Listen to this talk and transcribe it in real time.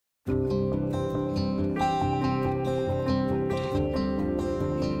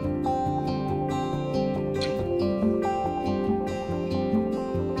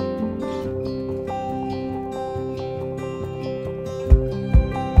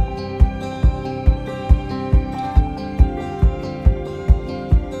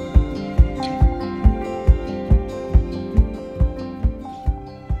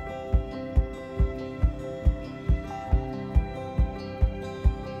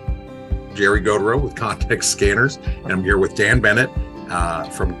Jerry Godero with Contex Scanners, and I'm here with Dan Bennett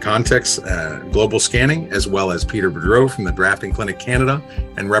from Contex Global Scanning, as well as Peter Boudreau from the Drafting Clinic Canada,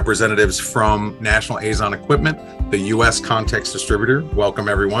 and representatives from National Azon Equipment, the U.S. Contex distributor. Welcome,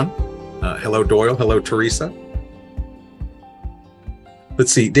 everyone. Hello, Doyle. Hello, Teresa.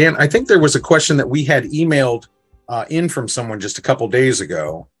 Let's see, Dan, I think there was a question that we had emailed in from someone just a couple days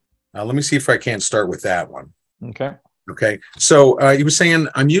ago. Let me see if I can't start with that one. Okay, so he was saying,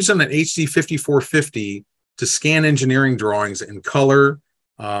 I'm using an HD 5450 to scan engineering drawings in color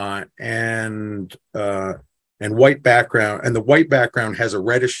and white background, and the white background has a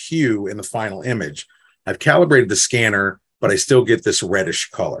reddish hue in the final image. I've calibrated the scanner, but I still get this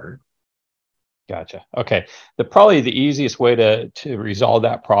reddish color. Gotcha. Okay, probably the easiest way to resolve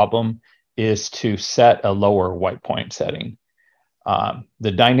that problem is to set a lower white point setting.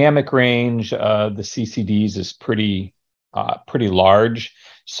 The dynamic range of the CCDs is pretty large,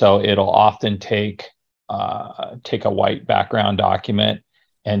 so it'll often take a white background document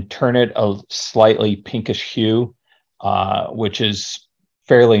and turn it a slightly pinkish hue, which is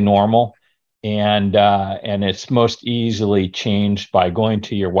fairly normal, and it's most easily changed by going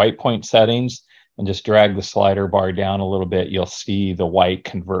to your white point settings and just drag the slider bar down a little bit. You'll see the white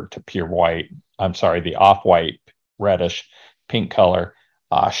convert to pure white. I'm sorry, the off-white reddish pink color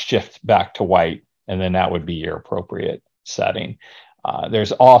shift back to white, and then that would be your appropriate setting.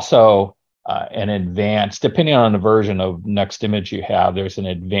 There's also an advanced, depending on the version of Nextimage you have, there's an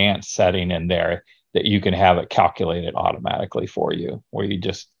advanced setting in there that you can have it calculated automatically for you, where you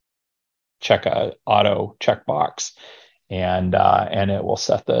just check a auto checkbox, and it will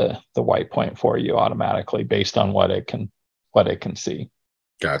set the white point for you automatically based on what it can see.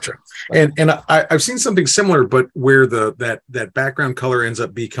 Gotcha. And I've seen something similar, but where that background color ends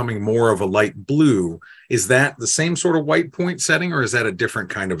up becoming more of a light blue. Is that the same sort of white point setting, or is that a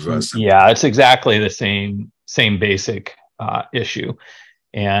different kind of Yeah, it's exactly the same basic issue.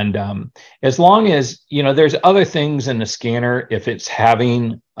 And as long as, there's other things in the scanner, if it's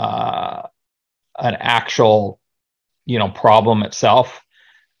having an actual, problem itself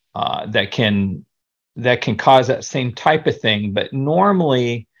that can cause that same type of thing. But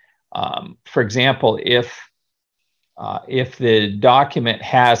normally, for example, if the document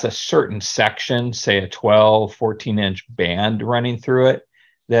has a certain section, say a 12, 14-inch band running through it,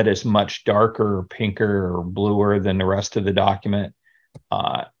 that is much darker or pinker or bluer than the rest of the document,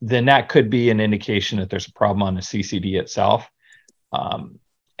 then that could be an indication that there's a problem on the CCD itself.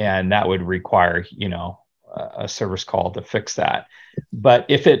 And that would require, a service call to fix that. But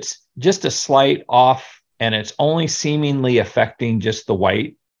if it's just a slight off and it's only seemingly affecting just the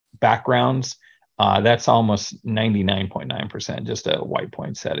white backgrounds, that's almost 99.9% just a white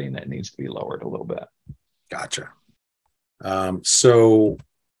point setting that needs to be lowered a little bit. Gotcha. So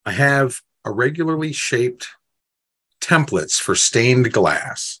I have irregularly shaped templates for stained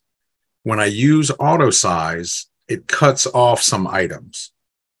glass. When I use oversize, it cuts off some items.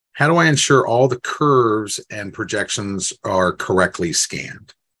 How do I ensure all the curves and projections are correctly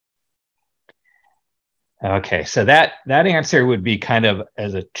scanned? Okay, so that answer would be kind of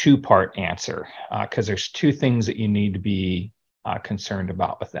as a two-part answer, because there's two things that you need to be concerned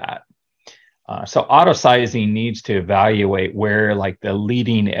about with that. So auto-sizing needs to evaluate where the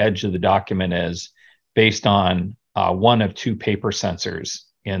leading edge of the document is based on one of two paper sensors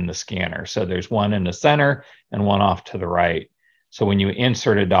in the scanner. So there's one in the center and one off to the right. So when you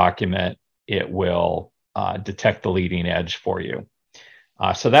insert a document, it will detect the leading edge for you.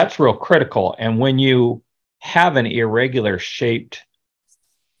 So that's real critical. And when you have an irregular shaped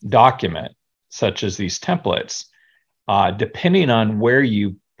document, such as these templates, depending on where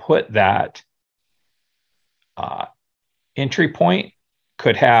you put that entry point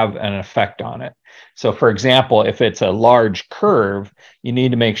could have an effect on it. So for example, if it's a large curve, you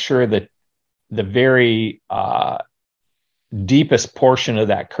need to make sure that the very deepest portion of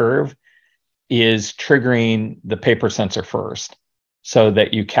that curve is triggering the paper sensor first, so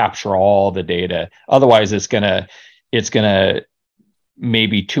that you capture all the data. Otherwise, it's gonna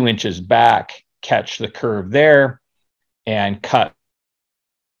maybe 2 inches back catch the curve there and cut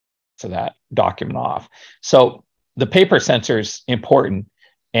that document off. So the paper sensor is important,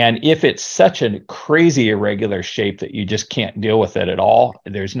 And if it's such a crazy irregular shape that you just can't deal with it at all,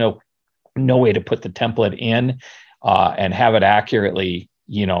 there's no way to put the template in and have it accurately,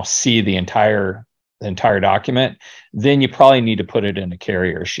 see the entire document, then you probably need to put it in a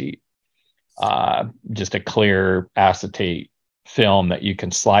carrier sheet, just a clear acetate film that you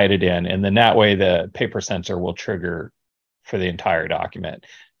can slide it in. And then that way the paper sensor will trigger for the entire document,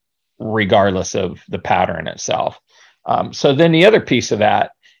 regardless of the pattern itself. So then the other piece of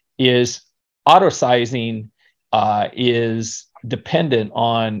that is auto sizing is dependent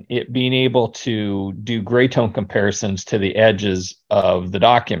on it being able to do gray tone comparisons to the edges of the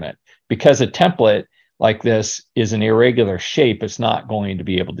document. Because a template like this is an irregular shape, it's not going to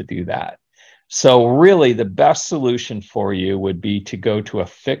be able to do that. So really the best solution for you would be to go to a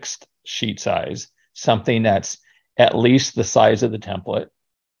fixed sheet size, something that's at least the size of the template.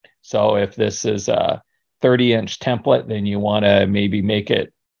 So if this is a 30-inch template, then you want to maybe make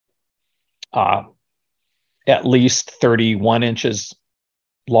it at least 31 inches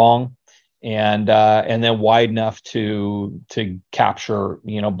long, and then wide enough to capture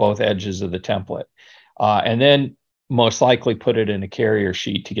both edges of the template, and then most likely put it in a carrier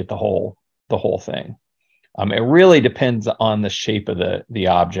sheet to get the whole thing. It really depends on the shape of the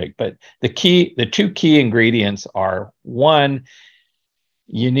object, but the two key ingredients are, one,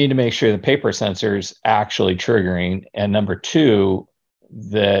 you need to make sure the paper sensor is actually triggering, and number two,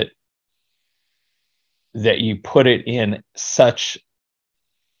 that you put it in such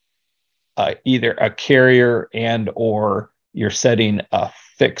either a carrier or you're setting a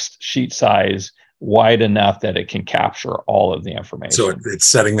fixed sheet size wide enough that it can capture all of the information. So it's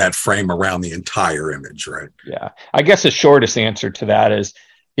setting that frame around the entire image, right? Yeah. I guess the shortest answer to that is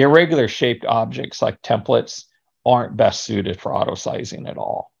irregular shaped objects like templates aren't best suited for auto sizing at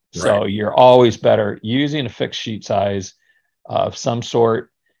all. Right. So you're always better using a fixed sheet size of some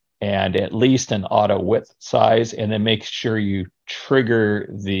sort, and at least an auto width size, and then make sure you trigger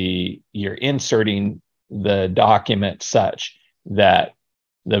you're inserting the document such that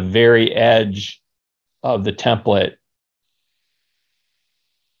the very edge of the template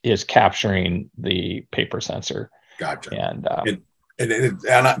is capturing the paper sensor. Gotcha. And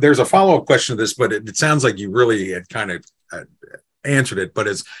there's a follow-up question to this, but it sounds like you really had kind of answered it, but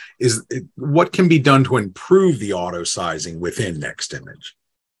what can be done to improve the auto sizing within Nextimage?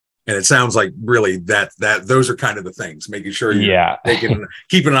 And it sounds like really that those are kind of the things, making sure you're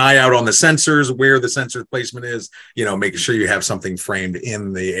keep an eye out on the sensors, where the sensor placement is, making sure you have something framed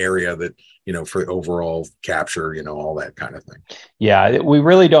in the area that, for overall capture, all that kind of thing. Yeah, we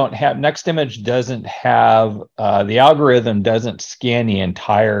really don't have, Nextimage doesn't have, the algorithm doesn't scan the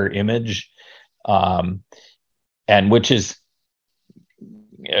entire image, and which is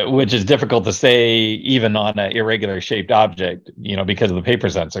difficult to say even on an irregular shaped object, because of the paper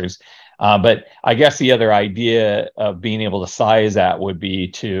sensors. But I guess the other idea of being able to size that would be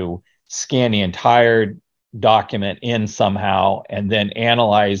to scan the entire document in somehow, and then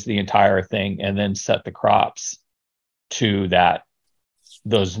analyze the entire thing, and then set the crops to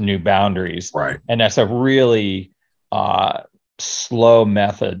those new boundaries. Right. And that's a really slow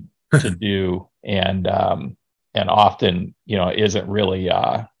method to do, and often, isn't really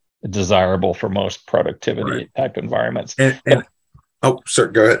desirable for most productivity type environments. Oh, sir,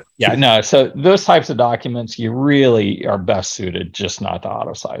 go ahead. Yeah, no. So those types of documents, you really are best suited just not to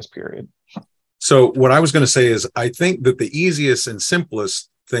auto size, period. So what I was going to say is, I think that the easiest and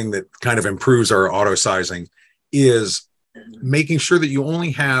simplest thing that kind of improves our auto sizing is making sure that you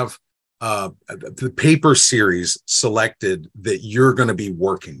only have the paper series selected that you're going to be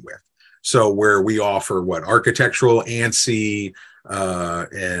working with. So where we offer architectural, ANSI,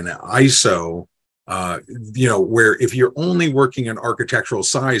 and ISO, where if you're only working in architectural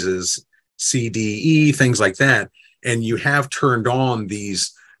sizes, CDE, things like that, and you have turned on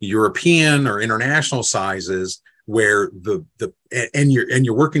these European or international sizes where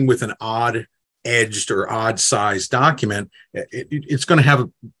you're working with an odd edged or odd sized document, it's going to have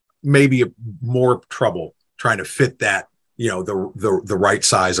maybe more trouble trying to fit that, the right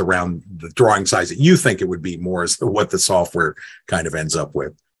size around the drawing size that you think it would be, more as what the software kind of ends up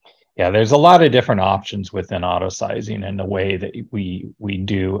with. Yeah, there's a lot of different options within auto sizing and the way that we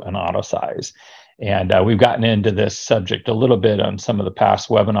do an auto size. And we've gotten into this subject a little bit on some of the past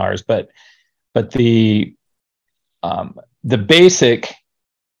webinars, but the basic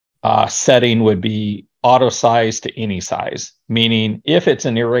setting would be auto size to any size, meaning if it's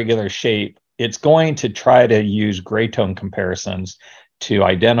an irregular shape, it's going to try to use gray tone comparisons to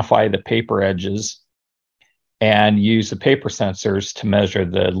identify the paper edges and use the paper sensors to measure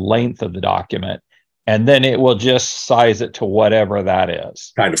the length of the document and then it will just size it to whatever that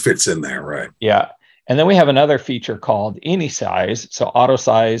is. Kind of fits in there, right? Yeah. And then we have another feature called any size. So auto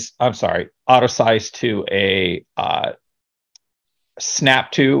size to a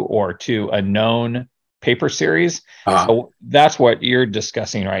snap to or to a known paper series. So that's what you're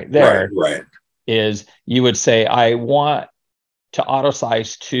discussing right there. Right. Is you would say, I want to auto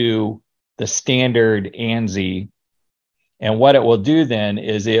size to the standard ANSI. And what it will do then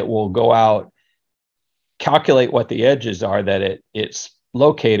is it will go out, calculate what the edges are that it's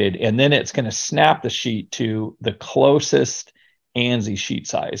located, and then it's going to snap the sheet to the closest ANSI sheet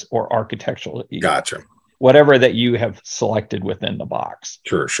size or architectural. Gotcha. Whatever that you have selected within the box.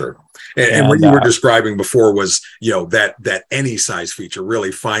 Sure. And what you were describing before was, that any size feature,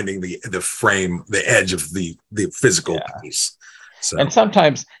 really finding the frame, the edge of the physical piece. So. And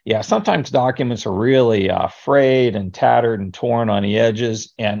sometimes documents are really frayed and tattered and torn on the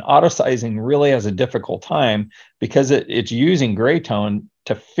edges, and auto sizing really has a difficult time because it's using gray tone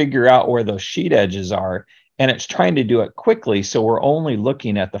to figure out where those sheet edges are, and it's trying to do it quickly. So we're only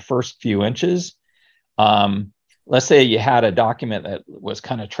looking at the first few inches. Let's say you had a document that was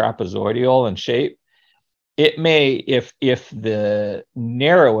kind of trapezoidal in shape. It may, if the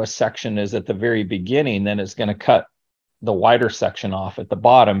narrowest section is at the very beginning, then it's going to cut the wider section off at the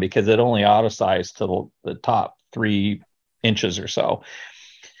bottom because it only auto sized to the top 3 inches or so.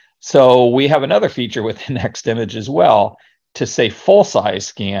 So we have another feature within Nextimage as well to say full size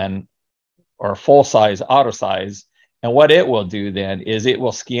scan or full size auto size. And what it will do then is it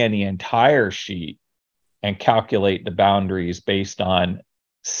will scan the entire sheet and calculate the boundaries based on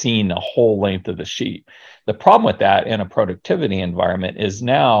seeing the whole length of the sheet. The problem with that in a productivity environment is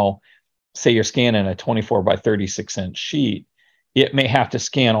now, say you're scanning a 24 by 36 inch sheet, it may have to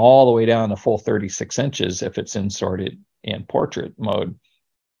scan all the way down to full 36 inches if it's inserted in portrait mode,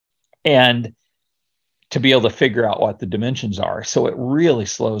 and to be able to figure out what the dimensions are. So it really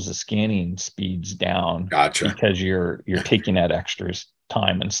slows the scanning speeds down. Gotcha. Because you're taking that extra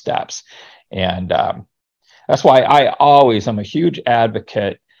time and steps. And that's why I'm a huge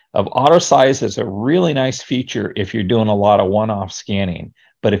advocate of auto size as a really nice feature if you're doing a lot of one-off scanning.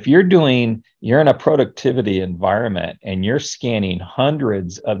 But if you're in a productivity environment and you're scanning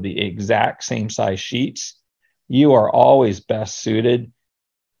hundreds of the exact same size sheets, you are always best suited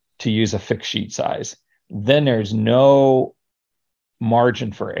to use a fixed sheet size. Then there's no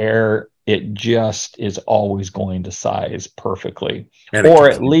margin for error. It just is always going to size perfectly, or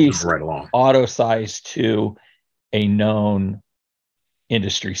at least auto size to a known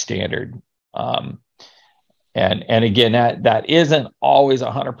industry standard. And again, that isn't always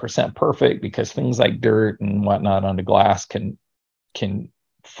 100% perfect because things like dirt and whatnot on the glass can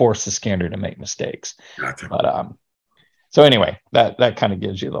force the scanner to make mistakes. Gotcha. But so anyway, that kind of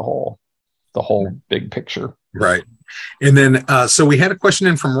gives you the whole big picture. Right. And then so we had a question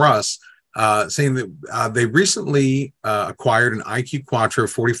in from Russ saying that they recently acquired an IQ Quattro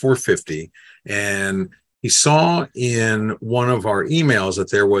 4450, and he saw in one of our emails that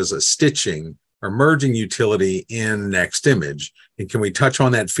there was a stitching or merging utility in Nextimage. And can we touch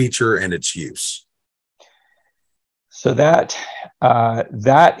on that feature and its use? So that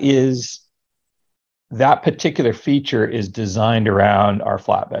particular feature is designed around our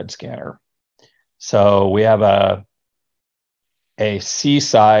flatbed scanner. So we have a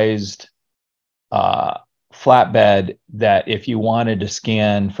C-sized flatbed that if you wanted to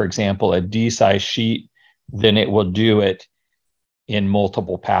scan, for example, a D-size sheet, then it will do it in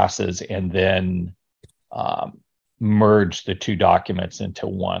multiple passes and then merge the two documents into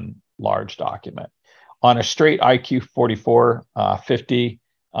one large document. On a straight IQ 4450,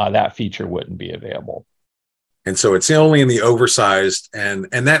 that feature wouldn't be available. And so it's only in the oversized, and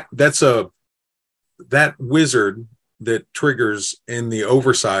that wizard that triggers in the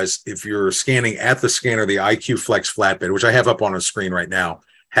oversized, if you're scanning at the scanner, the IQ Flex flatbed, which I have up on a screen right now,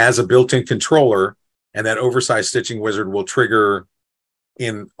 has a built-in controller, and that oversized stitching wizard will trigger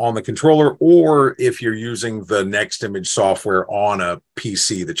on the controller, or if you're using the Nextimage software on a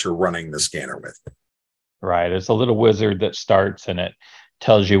PC that you're running the scanner with. Right. It's a little wizard that starts and it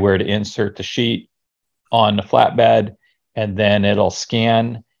tells you where to insert the sheet on the flatbed, and then it'll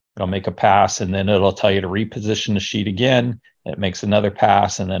scan, it'll make a pass, and then it'll tell you to reposition the sheet again. It makes another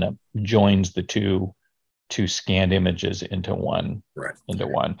pass, and then it joins the two scanned images into one. Right. Into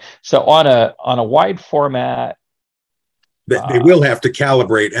one. So on a wide format, they will have to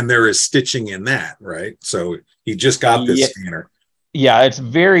calibrate, and there is stitching in that, right? So he just got this scanner. Yeah, it's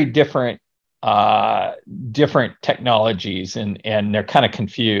very different different technologies, and they're kind of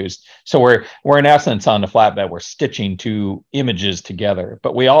confused. So we're in essence on the flatbed, we're stitching two images together,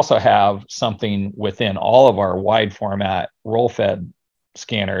 but we also have something within all of our wide format roll fed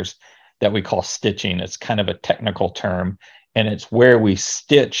scanners that we call stitching. It's kind of a technical term, and it's where we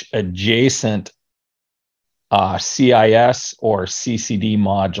stitch adjacent CIS or CCD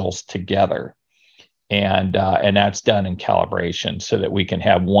modules together. And that's done in calibration so that we can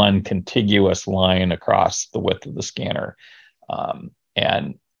have one contiguous line across the width of the scanner.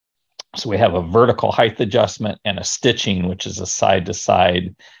 And so we have a vertical height adjustment and a stitching, which is a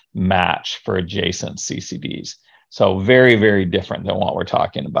side-to-side match for adjacent CCDs. So very, very different than what we're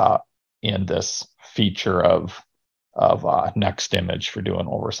talking about in this feature of Nextimage for doing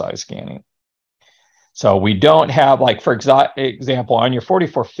oversize scanning. So we don't have, like, for example, on your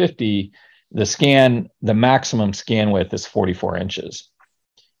 4450, the maximum scan width is 44 inches.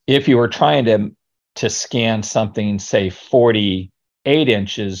 If you were trying to scan something, say 48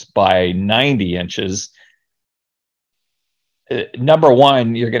 inches by 90 inches, number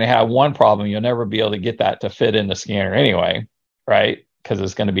one, you're going to have one problem. You'll never be able to get that to fit in the scanner anyway, right? Because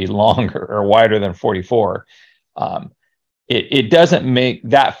it's going to be longer or wider than 44. It doesn't make,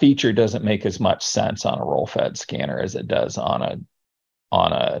 that feature doesn't make as much sense on a roll fed scanner as it does on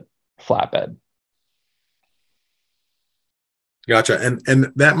a flatbed. Gotcha.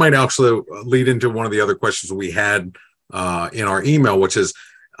 And that might also lead into one of the other questions we had in our email, which is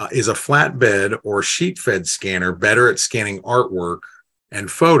a flatbed or sheet fed scanner better at scanning artwork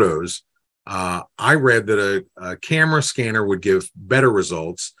and photos? I read that a camera scanner would give better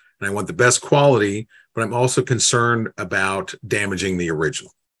results, and I want the best quality, but I'm also concerned about damaging the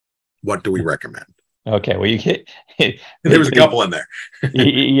original. What do we recommend? Okay, well, there was a couple in there.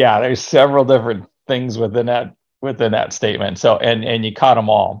 Yeah, there's several different things within that statement. So, and you caught them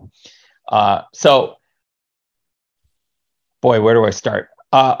all. So, boy, where do I start?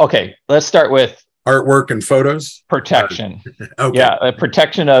 Okay, let's start with artwork and photos. Protection. Okay. Yeah,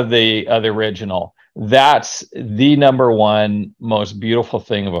 protection of the original. That's the number one most beautiful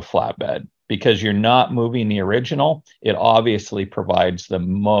thing of a flatbed, because you're not moving the original. It obviously provides the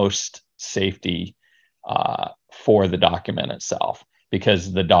most safety for the document itself,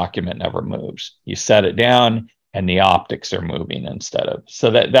 because the document never moves. You set it down and the optics are moving instead of.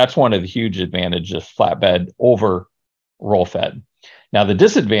 So that's one of the huge advantages of flatbed over roll fed. Now, the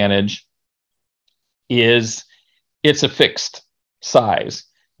disadvantage is it's a fixed size.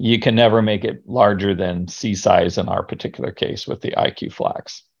 You can never make it larger than C size in our particular case with the IQ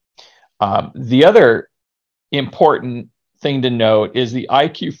Flex. The other important thing to note is the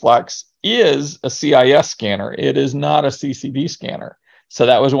IQ Flex is a CIS scanner. It is not a CCD scanner. So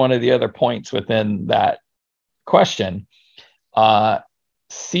that was one of the other points within that question.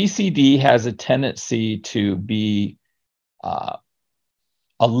 CCD has a tendency to be a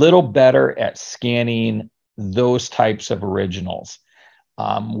little better at scanning those types of originals,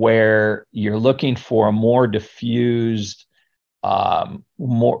 where you're looking for a more diffused, a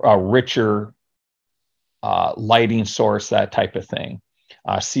richer lighting source, that type of thing.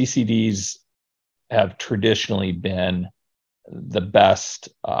 CCDs have traditionally been the best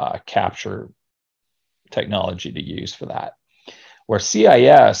capture technology to use for that. Where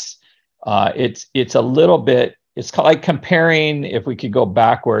CIS, it's a little bit, it's like comparing, if we could go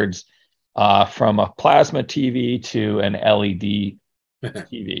backwards, from a plasma TV to an LED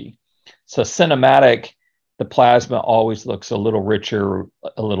TV. So cinematic, the plasma always looks a little richer,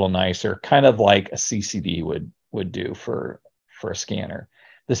 a little nicer, kind of like a CCD would do for a scanner.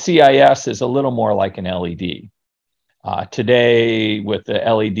 The CIS is a little more like an LED. Today, with the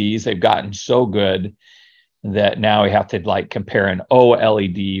LEDs, they've gotten so good that now we have to like compare an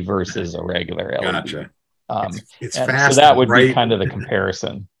OLED versus a regular LED. Gotcha. It's fast. So that would be kind of the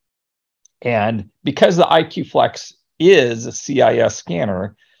comparison. And because the IQ Flex is a CIS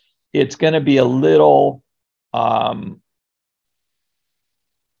scanner, it's going to be a little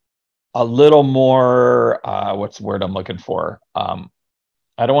more, what's the word I'm looking for? I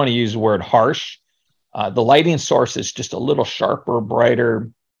don't want to use the word harsh. The lighting source is just a little sharper, brighter,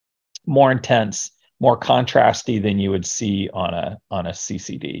 more intense, more contrasty than you would see on a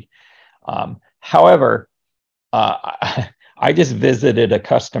CCD. However, I just visited a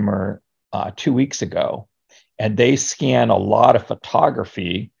customer 2 weeks ago, and they scan a lot of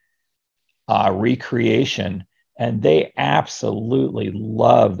photography recreation, and they absolutely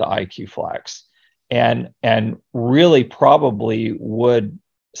love the IQ Flex, and really probably would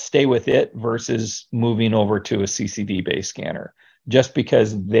stay with it versus moving over to a CCD based scanner, just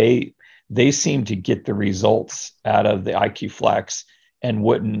because they seem to get the results out of the IQ Flex and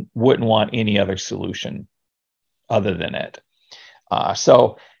wouldn't want any other solution other than it.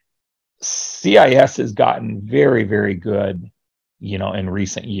 So CIS has gotten very, very good, in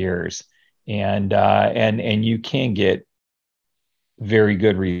recent years, and you can get very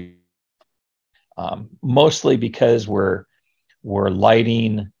good mostly because we're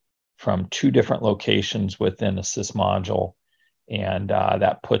lighting from 2 different locations within a sys module, and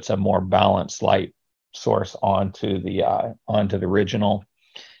that puts a more balanced light source onto the original.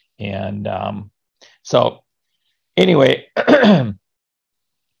 And so anyway,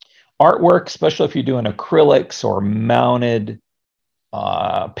 artwork, especially if you're doing acrylics or mounted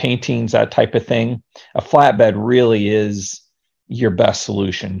paintings, that type of thing, a flatbed really is your best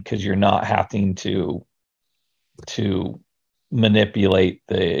solution, because you're not having to manipulate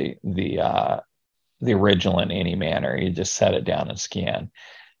the original in any manner. You just set it down and scan.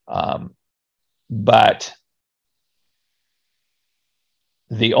 But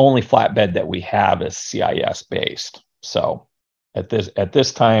the only flatbed that we have is CIS based. So at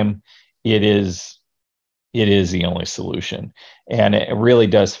this time, it is the only solution, and it really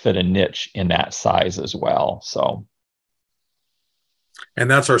does fit a niche in that size as well. So,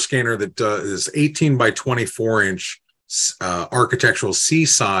 and that's our scanner that is 18 by 24 inch architectural C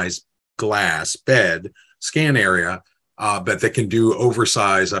size glass bed scan area, but that can do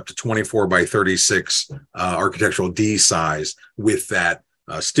oversize up to 24 by 36 architectural D size with that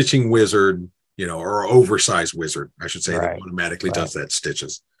stitching wizard, or oversize wizard, I should say, that automatically does that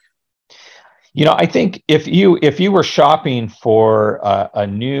stitches. I think if you were shopping for a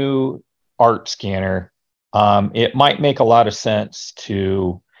new art scanner, it might make a lot of sense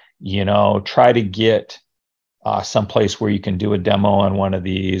to, try to get someplace where you can do a demo on one of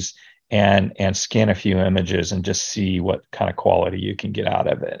these and scan a few images and just see what kind of quality you can get out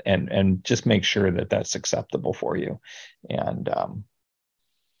of it, and just make sure that that's acceptable for you. And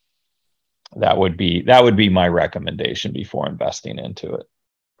that would be my recommendation before investing into it.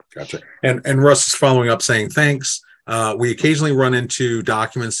 Gotcha. And Russ is following up saying, thanks. We occasionally run into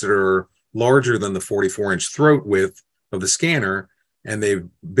documents that are larger than the 44-inch throat width of the scanner, and they've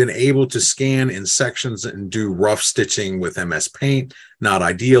been able to scan in sections and do rough stitching with MS Paint. Not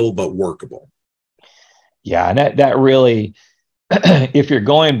ideal, but workable. Yeah, and that really, if you're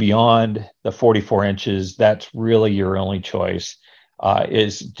going beyond the 44 inches, that's really your only choice,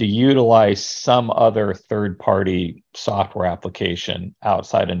 is to utilize some other third-party software application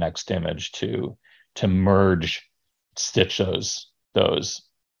outside of Nextimage to merge, stitch those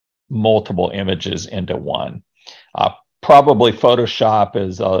multiple images into one. Probably Photoshop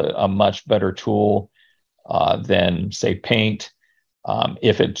is a much better tool than, say, Paint.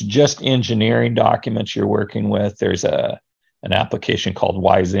 If it's just engineering documents you're working with, there's an application called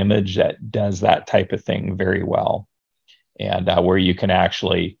WiseImage that does that type of thing very well, and where you can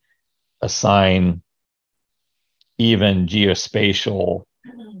actually assign even geospatial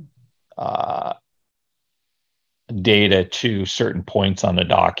data to certain points on the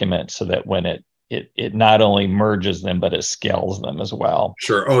document, so that when it not only merges them, but it scales them as well.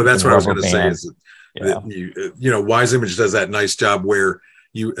 Sure. Oh, that's what I was going to say, is that WiseImage does that nice job where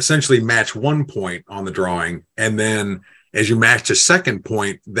you essentially match one point on the drawing, and then as you match a second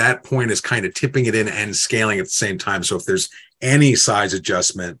point, that point is kind of tipping it in and scaling at the same time. So if there's any size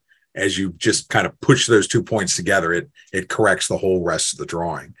adjustment, as you just kind of push those 2 points together, it corrects the whole rest of the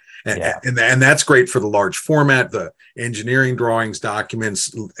drawing. And that's great for the large format, the engineering drawings,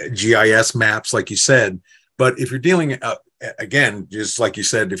 documents, GIS maps, like you said. But if you're dealing, again, just like you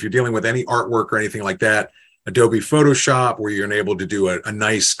said, if you're dealing with any artwork or anything like that, Adobe Photoshop, where you're able to do a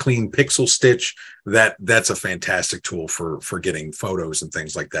nice clean pixel stitch, that's a fantastic tool for getting photos and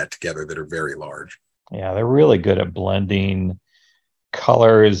things like that together that are very large. Yeah, they're really good at blending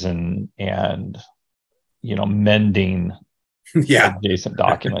colors and mending adjacent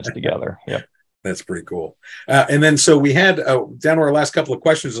documents together. Yep. That's pretty cool. And then so we had down to our last couple of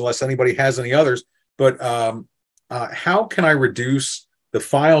questions, unless anybody has any others, but how can I reduce the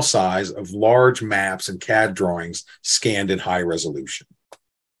file size of large maps and CAD drawings scanned in high resolution?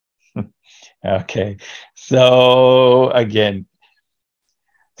 Okay. So again,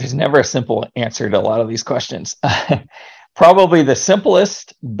 there's never a simple answer to a lot of these questions. Probably the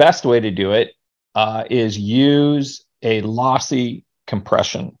simplest, best way to do it is use a lossy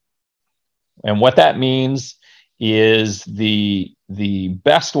compression. And what that means is the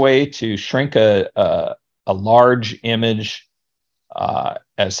best way to shrink a large image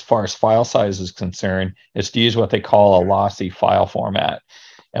as far as file size is concerned is to use what they call a lossy file format.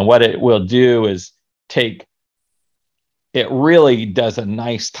 And what it will do is take it really does a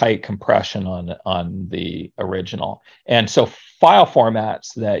nice tight compression on the original. And so file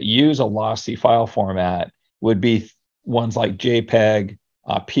formats that use a lossy file format would be ones like JPEG,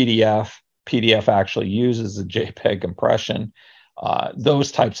 PDF. PDF actually uses the JPEG compression,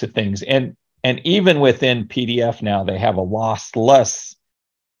 those types of things. And even within PDF now, they have a lossless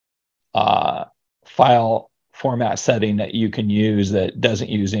file format setting that you can use that doesn't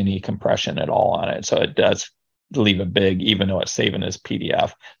use any compression at all on it. So it does leave a big, even though it's saving as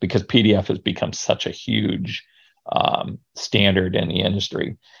PDF, because PDF has become such a huge standard in the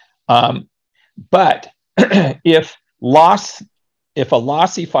industry. But if a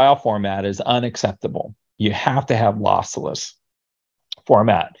lossy file format is unacceptable, you have to have lossless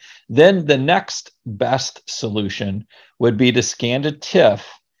format. Then the next best solution would be to scan to TIFF,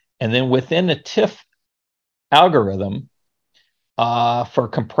 and then within the TIFF algorithm for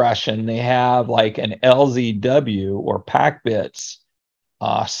compression, they have like an LZW or packbits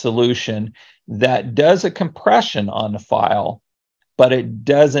solution that does a compression on the file, but it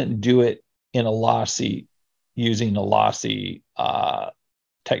doesn't do it in a lossy, using a lossy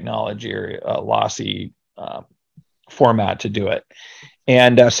technology or a lossy format to do it.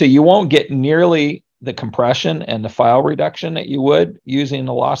 And so you won't get nearly the compression and the file reduction that you would using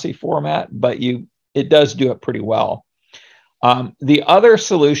a lossy format, but it does do it pretty well. The other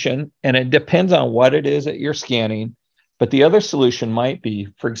solution, and it depends on what it is that you're scanning, but the other solution might be,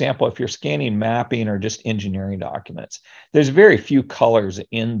 for example, if you're scanning mapping or just engineering documents, there's very few colors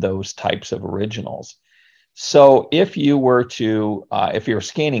in those types of originals. So if you were to, if you're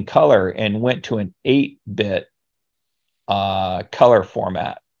scanning color and went to an 8-bit color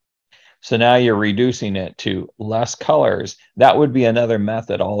format, so now you're reducing it to less colors, that would be another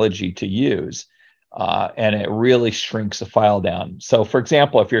methodology to use. And it really shrinks the file down. So for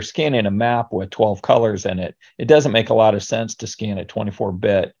example, if you're scanning a map with 12 colors in it, it doesn't make a lot of sense to scan at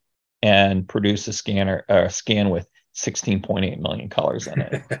 24-bit and produce a scan with 16.8 million colors in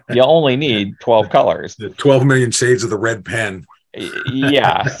it. You only need 12 colors. The 12 million shades of the red pen.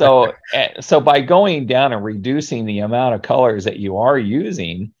 Yeah. So by going down and reducing the amount of colors that you are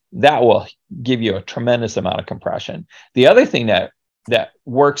using, that will give you a tremendous amount of compression. The other thing that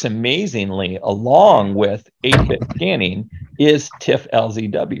works amazingly along with 8-bit scanning is TIFF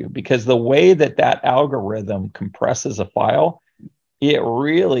LZW, because the way that algorithm compresses a file, it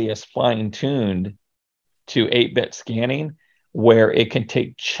really is fine-tuned to 8-bit scanning, where it can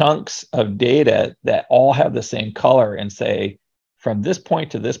take chunks of data that all have the same color and say, from this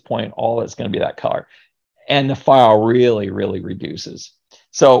point to this point, all it's going to be that color. And the file really, really reduces.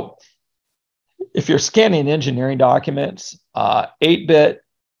 So if you're scanning engineering documents, 8-bit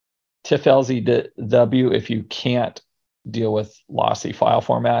TIFF LZW, if you can't deal with lossy file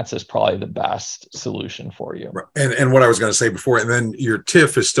formats, is probably the best solution for you. And what I was going to say before, and then your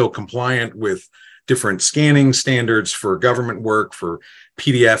TIFF is still compliant with different scanning standards for government work, for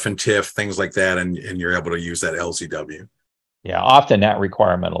PDF and TIFF, things like that, and you're able to use that LZW. Yeah, often that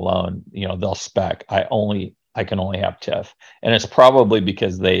requirement alone, they'll spec, I can only have TIFF. And it's probably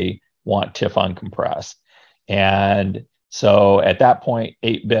because they want TIFF uncompressed. And so at that point,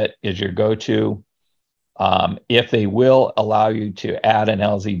 8-bit is your go-to. If they will allow you to add an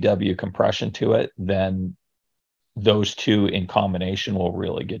LZW compression to it, then those two in combination will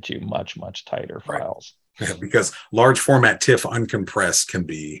really get you much, much tighter files. Yeah, because large format TIFF uncompressed can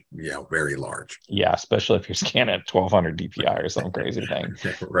be very large. Yeah, especially if you're scanning at 1200 DPI or some crazy thing.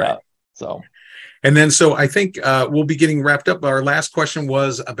 Right. So. And then, so I think we'll be getting wrapped up. Our last question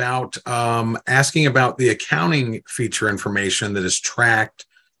was about asking about the accounting feature information that is tracked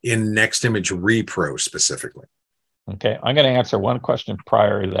in Nextimage Repro specifically. Okay, I'm going to answer one question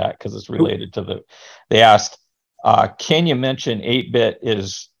prior to that because it's related to they asked, can you mention 8-bit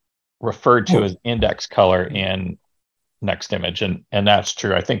is referred to as index color in Nextimage? And that's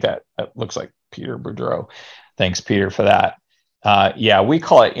true. I think that looks like Peter Boudreau. Thanks, Peter, for that. Yeah, we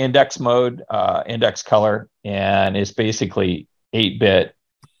call it index mode, index color, and it's basically 8-bit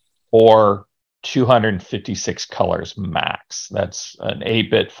or 256 colors max. That's an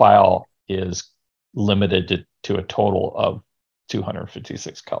 8-bit file is limited to a total of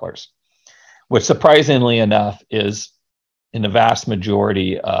 256 colors, which surprisingly enough is in the vast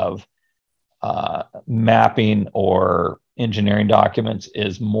majority of mapping or engineering documents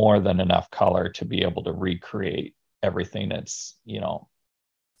is more than enough color to be able to recreate everything that's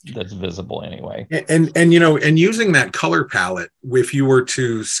that's visible anyway. And using that color palette, if you were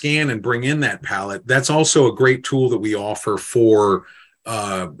to scan and bring in that palette, that's also a great tool that we offer for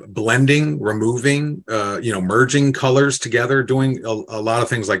blending, removing, merging colors together, doing a lot of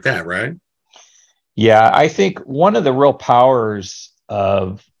things like that, right? Yeah, I think one of the real powers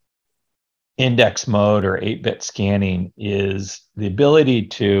of index mode or 8-bit scanning is the ability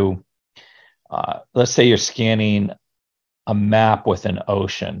to, let's say you're scanning a map with an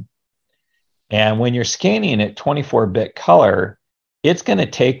ocean. And when you're scanning at 24-bit color, it's going to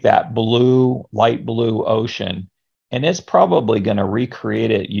take that blue, light blue ocean, and it's probably going to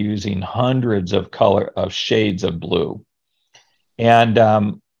recreate it using hundreds of shades of blue.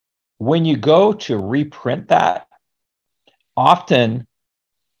 And when you go to reprint that, often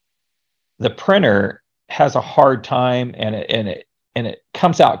the printer has a hard time, and it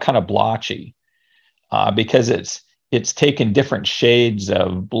comes out kind of blotchy because it's taken different shades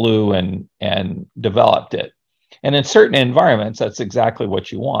of blue and developed it. And in certain environments, that's exactly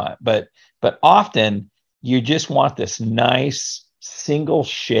what you want. But often you just want this nice single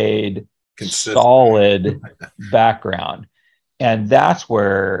shade, solid background. And that's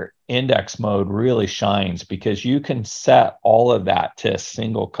where index mode really shines, because you can set all of that to a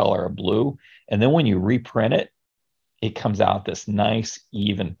single color of blue. And then when you reprint it, it comes out this nice,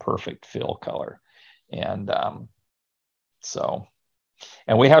 even, perfect fill color. And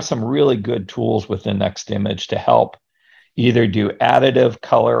and we have some really good tools within Nextimage to help either do additive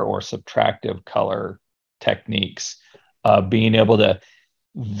color or subtractive color techniques, being able to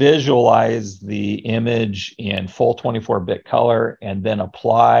visualize the image in full 24-bit color and then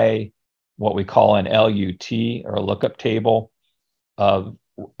apply what we call an LUT, or a lookup table, of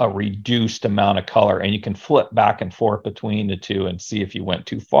a reduced amount of color. And you can flip back and forth between the two and see if you went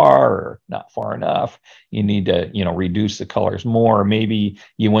too far or not far enough. You need to, reduce the colors more. Maybe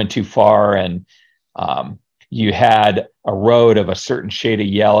you went too far and you had a road of a certain shade of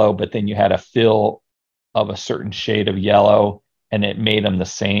yellow, but then you had a fill of a certain shade of yellow and it made them the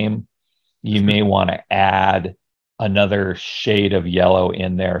same. You may want to add another shade of yellow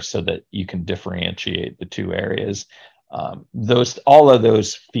in there so that you can differentiate the two areas. All of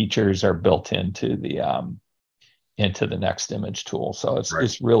those features are built into the Nextimage tool, so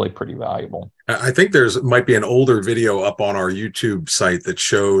it's really pretty valuable. I think might be an older video up on our YouTube site that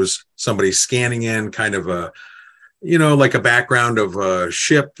shows somebody scanning in kind of a, like a background of a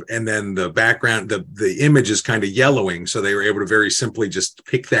ship, and then the background, the image is kind of yellowing, so they were able to very simply just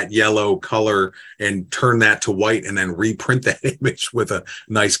pick that yellow color and turn that to white, and then reprint that image with a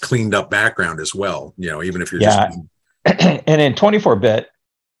nice cleaned up background as well. Even if you're just and in 24-bit,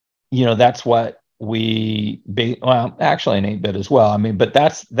 that's what actually in 8-bit as well. I mean, but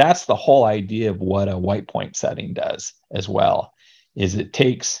that's the whole idea of what a white point setting does as well, is it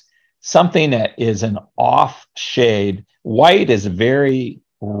takes something that is an off shade. White is very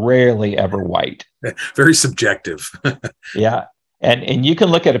rarely ever white. Very subjective. Yeah. And you can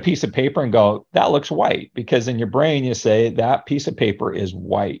look at a piece of paper and go, that looks white, because in your brain you say that piece of paper is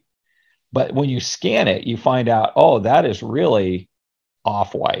white. But when you scan it, you find out, oh, that is really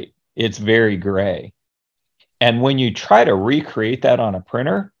off-white. It's very gray. And when you try to recreate that on a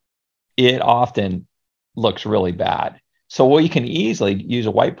printer, it often looks really bad. So what you can easily use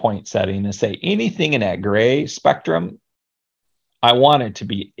a white point setting and say, anything in that gray spectrum, I want it to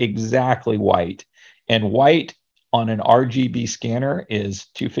be exactly white. And white on an RGB scanner is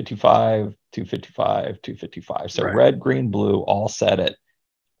 255, 255, 255. So red, green, blue, all set at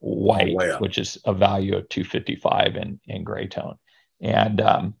white, which is a value of 255 in gray tone. And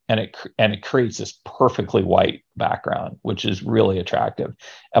it creates this perfectly white background, which is really attractive.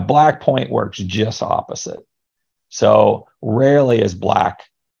 A black point works just opposite. So rarely is black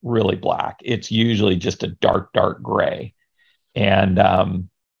really black. It's usually just a dark gray. And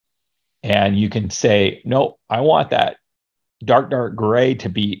you can say, no, I want that dark gray to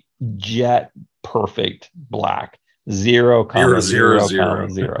be jet perfect black. 0, 0, 0, 0,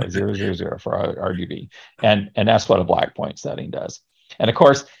 0, 0, 0 for RGB. And that's what a black point setting does. And of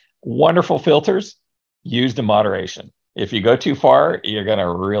course, wonderful filters used in moderation. If you go too far, you're going to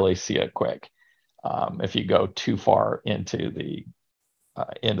really see it quick. If you go too far into the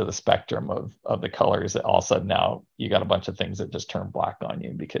spectrum of the colors, all of a sudden now you got a bunch of things that just turn black on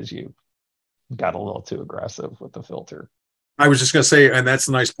you because you got a little too aggressive with the filter. I was just going to say, and that's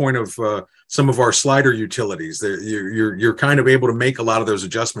a nice point of some of our slider utilities. You're kind of able to make a lot of those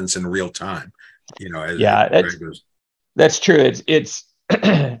adjustments in real time. That's true. It's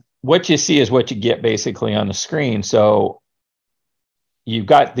what you see is what you get basically on the screen. So you've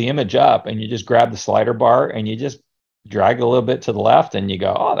got the image up, and you just grab the slider bar and you just drag it a little bit to the left, and you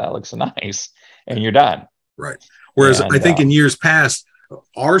go, "Oh, that looks nice," and you're done. Right. Whereas I think in years past,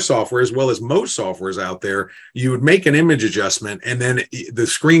 our software, as well as most softwares out there, you would make an image adjustment and then the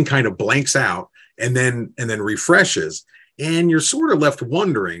screen kind of blanks out and then refreshes. And you're sort of left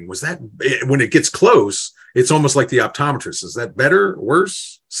wondering, was that, when it gets close, it's almost like the optometrist. Is that better,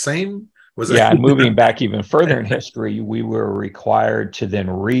 worse, same? And moving back even further in history, we were required to then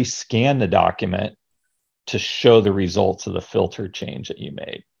rescan the document to show the results of the filter change that you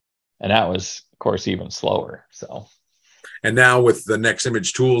made. And that was, of course, even slower. So, and now with the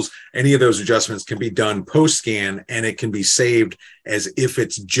Nextimage tools, any of those adjustments can be done post-scan, and it can be saved as if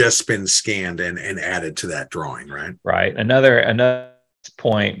it's just been scanned and added to that drawing, right? Right. Another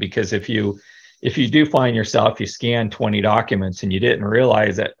point, because if you do find yourself, you scan 20 documents and you didn't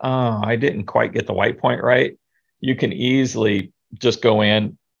realize that, oh, I didn't quite get the white point right, you can easily just go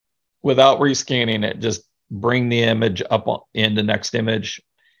in without rescanning it, just bring the image up into Nextimage,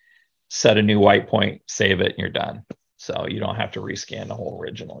 set a new white point, save it, and you're done. So you don't have to rescan the whole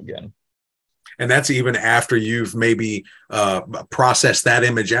original again. And that's even after you've maybe processed that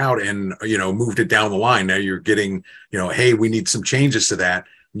image out and, moved it down the line. Now you're getting, hey, we need some changes to that.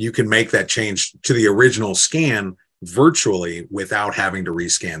 You can make that change to the original scan virtually without having to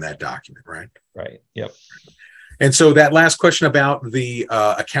rescan that document, right? Right. Yep. And so that last question about the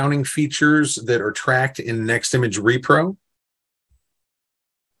accounting features that are tracked in Nextimage Repro.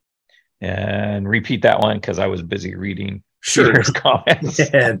 And repeat that one because I was busy reading Peter's comments.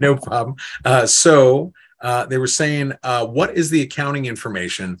 Yeah, no problem. So they were saying, what is the accounting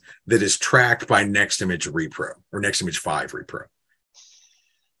information that is tracked by Nextimage Repro or Nextimage 5 Repro?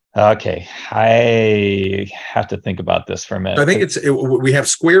 Okay, I have to think about this for a minute. I think we have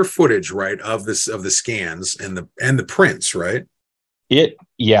square footage, right, of the scans and the prints, right?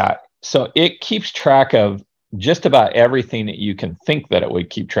 So it keeps track of just about everything that you can think that it would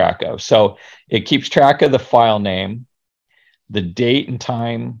keep track of. So it keeps track of the file name, the date and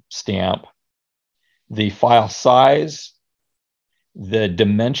time stamp, the file size, the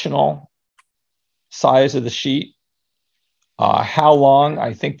dimensional size of the sheet, how long.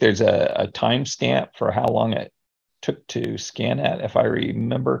 I think there's a time stamp for how long it took to scan it, if I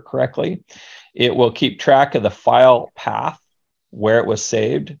remember correctly. It will keep track of the file path, where it was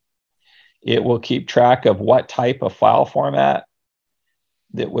saved. It will keep track of what type of file format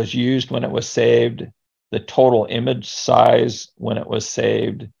that was used when it was saved, the total image size when it was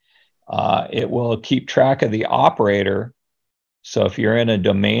saved. It will keep track of the operator. So if you're in a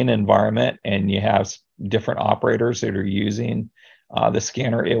domain environment and you have different operators that are using the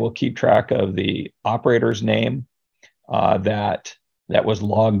scanner, it will keep track of the operator's name that was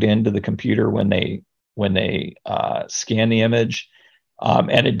logged into the computer when they scan the image.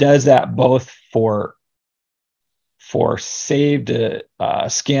 And it does that both for saved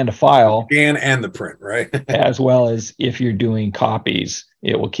scan to file, scan and the print, right? as well as if you're doing copies,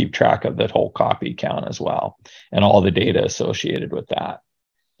 it will keep track of that whole copy count as well, and all the data associated with that.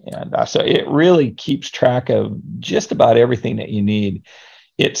 And so it really keeps track of just about everything that you need.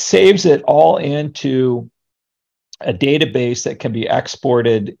 It saves it all into a database that can be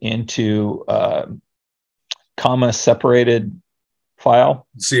exported into comma separated file,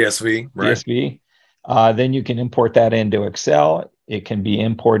 CSV, right? CSV. Then you can import that into Excel. It can be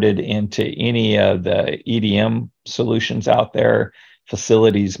imported into any of the EDM solutions out there,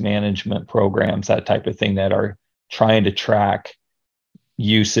 facilities management programs, that type of thing, that are trying to track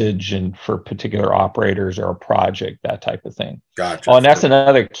usage and for particular operators or a project, that type of thing. Gotcha. Oh, and that's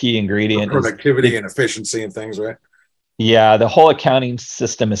another key ingredient. For productivity and efficiency and things, right? Yeah, the whole accounting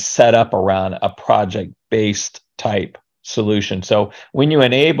system is set up around a project-based type solution. So when you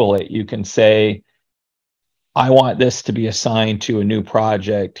enable it, you can say, I want this to be assigned to a new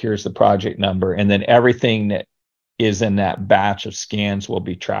project. Here's the project number. And then everything that is in that batch of scans will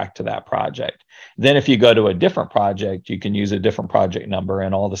be tracked to that project. Then if you go to a different project, you can use a different project number,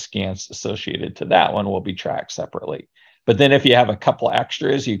 and all the scans associated to that one will be tracked separately. But then if you have a couple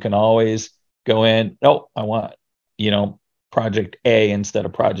extras, you can always go in, oh, I want, project A instead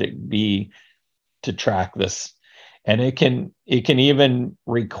of project B to track this. And it can even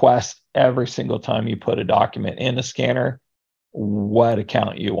request every single time you put a document in the scanner what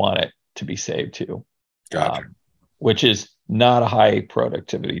account you want it to be saved to. Gotcha. Which is not a high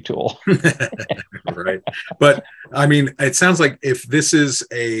productivity tool. Right. But I mean, it sounds like if this is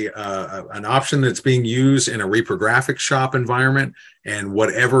an option that's being used in a reprographic shop environment, and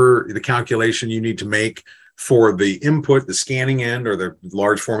whatever the calculation you need to make for the input, the scanning end, or the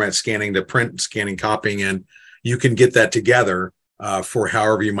large format scanning, the print, scanning, copying end, you can get that together for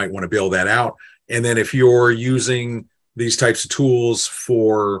however you might want to build that out. And then if you're using these types of tools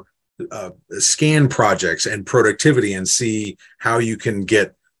for scan projects and productivity, and see how you can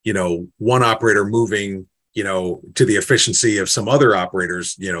get, one operator moving you know, to the efficiency of some other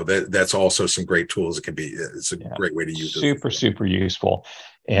operators, you know, that's also some great tools. It can be, it's a great way to use it. Super useful.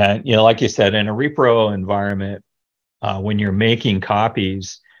 And, you know, like you said, in a repro environment, when you're making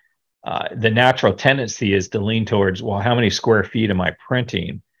copies, the natural tendency is to lean towards, well, how many square feet am I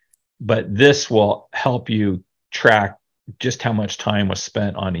printing? But this will help you track just how much time was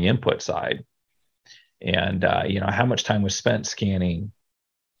spent on the input side, and you know, how much time was spent scanning,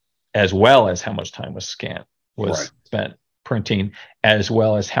 as well as how much time was spent printing, as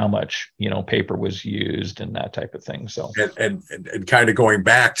well as how much, you know, paper was used and that type of thing. So and kind of going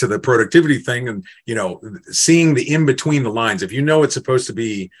back to the productivity thing, and you know, seeing the in between the lines. If you know it's supposed to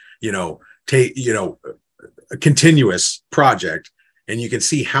be, you know, a continuous project, and you can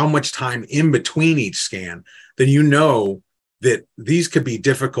see how much time in between each scan, then you know that these could be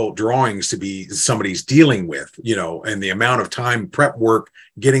difficult drawings to be somebody's dealing with, you know, and the amount of time, prep work,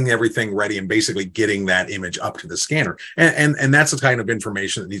 getting everything ready, and basically getting that image up to the scanner. And that's the kind of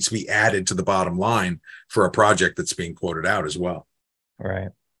information that needs to be added to the bottom line for a project that's being quoted out as well. Right.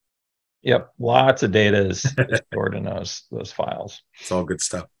 Yep. Lots of data is stored in those files. It's all good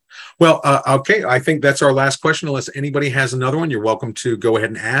stuff. Well, okay. I think that's our last question. Unless anybody has another one, you're welcome to go ahead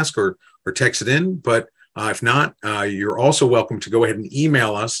and ask or text it in. But if not, you're also welcome to go ahead and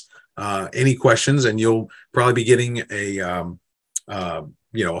email us any questions, and you'll probably be getting a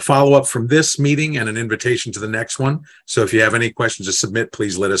you know, a follow-up from this meeting and an invitation to the next one. So if you have any questions to submit,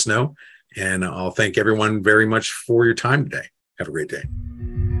 please let us know. And I'll thank everyone very much for your time today. Have a great day.